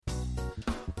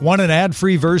Want an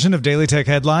ad-free version of Daily Tech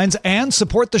Headlines and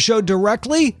support the show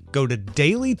directly? Go to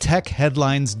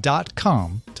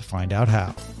dailytechheadlines.com to find out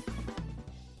how.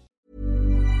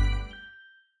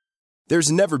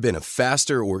 There's never been a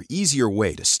faster or easier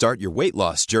way to start your weight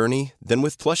loss journey than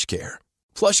with PlushCare.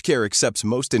 PlushCare accepts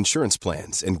most insurance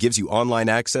plans and gives you online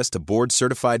access to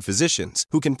board-certified physicians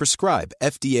who can prescribe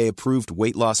FDA-approved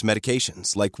weight loss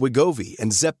medications like Wegovy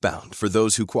and Zepbound for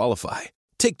those who qualify.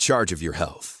 Take charge of your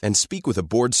health and speak with a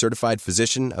board-certified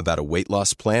physician about a weight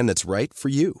loss plan that's right for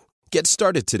you. Get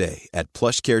started today at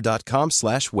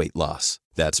plushcare.com/weight loss.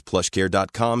 That's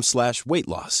plushcare.com/weight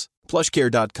loss.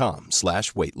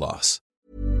 plushcare.com/weight loss.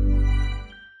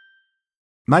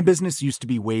 My business used to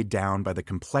be weighed down by the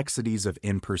complexities of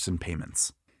in-person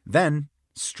payments. Then,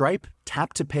 Stripe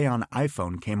Tap to Pay on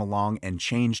iPhone came along and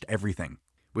changed everything.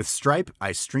 With Stripe,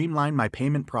 I streamlined my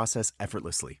payment process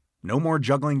effortlessly. No more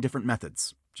juggling different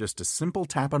methods. Just a simple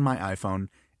tap on my iPhone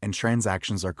and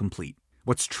transactions are complete.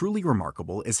 What's truly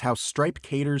remarkable is how Stripe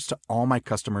caters to all my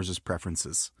customers'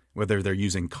 preferences. Whether they're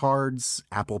using cards,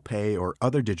 Apple Pay, or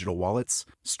other digital wallets,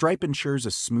 Stripe ensures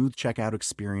a smooth checkout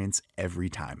experience every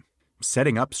time.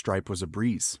 Setting up Stripe was a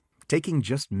breeze, taking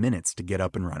just minutes to get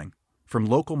up and running. From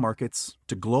local markets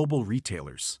to global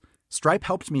retailers, Stripe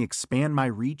helped me expand my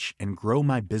reach and grow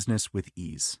my business with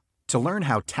ease. To learn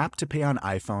how Tap to Pay on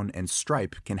iPhone and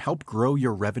Stripe can help grow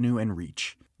your revenue and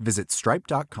reach, visit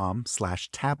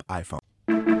stripe.com/tapiphone.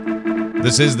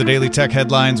 This is the Daily Tech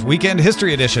Headlines Weekend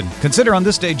History Edition. Consider on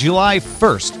this day, July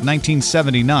 1st,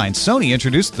 1979, Sony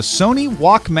introduced the Sony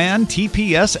Walkman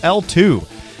TPS L2.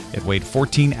 It weighed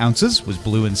 14 ounces, was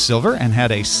blue and silver, and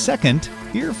had a second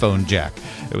earphone jack.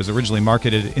 It was originally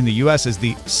marketed in the U.S. as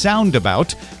the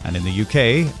Soundabout and in the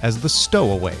U.K. as the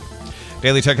Stowaway.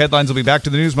 Daily Tech Headlines will be back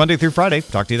to the news Monday through Friday.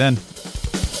 Talk to you then.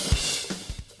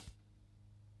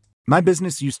 My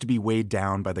business used to be weighed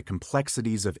down by the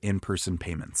complexities of in-person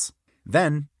payments.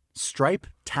 Then, Stripe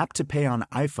Tap to Pay on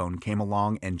iPhone came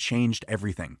along and changed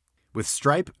everything. With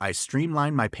Stripe, I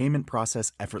streamlined my payment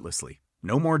process effortlessly.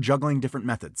 No more juggling different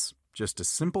methods. Just a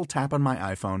simple tap on my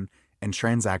iPhone and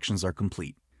transactions are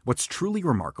complete. What's truly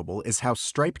remarkable is how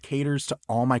Stripe caters to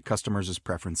all my customers'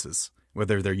 preferences.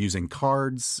 Whether they're using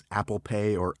cards, Apple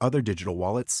Pay, or other digital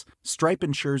wallets, Stripe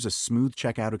ensures a smooth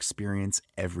checkout experience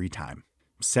every time.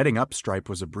 Setting up Stripe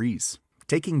was a breeze,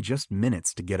 taking just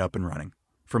minutes to get up and running.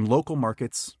 From local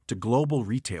markets to global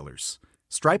retailers,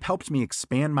 Stripe helped me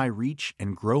expand my reach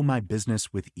and grow my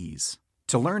business with ease.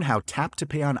 To learn how Tap to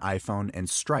Pay on iPhone and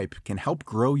Stripe can help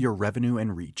grow your revenue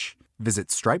and reach,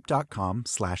 visit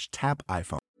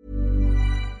stripe.com/tapiphone.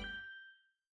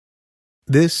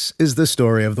 This is the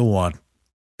story of the one.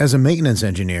 As a maintenance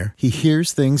engineer, he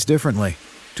hears things differently.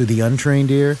 To the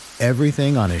untrained ear,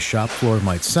 everything on his shop floor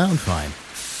might sound fine,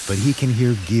 but he can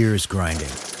hear gears grinding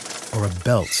or a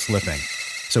belt slipping.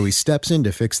 So he steps in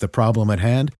to fix the problem at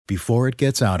hand before it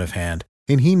gets out of hand.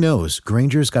 And he knows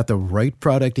Grainger's got the right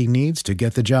product he needs to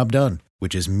get the job done,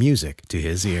 which is music to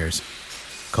his ears.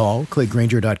 Call, click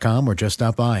Grainger.com, or just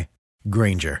stop by.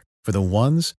 Grainger, for the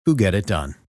ones who get it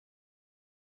done.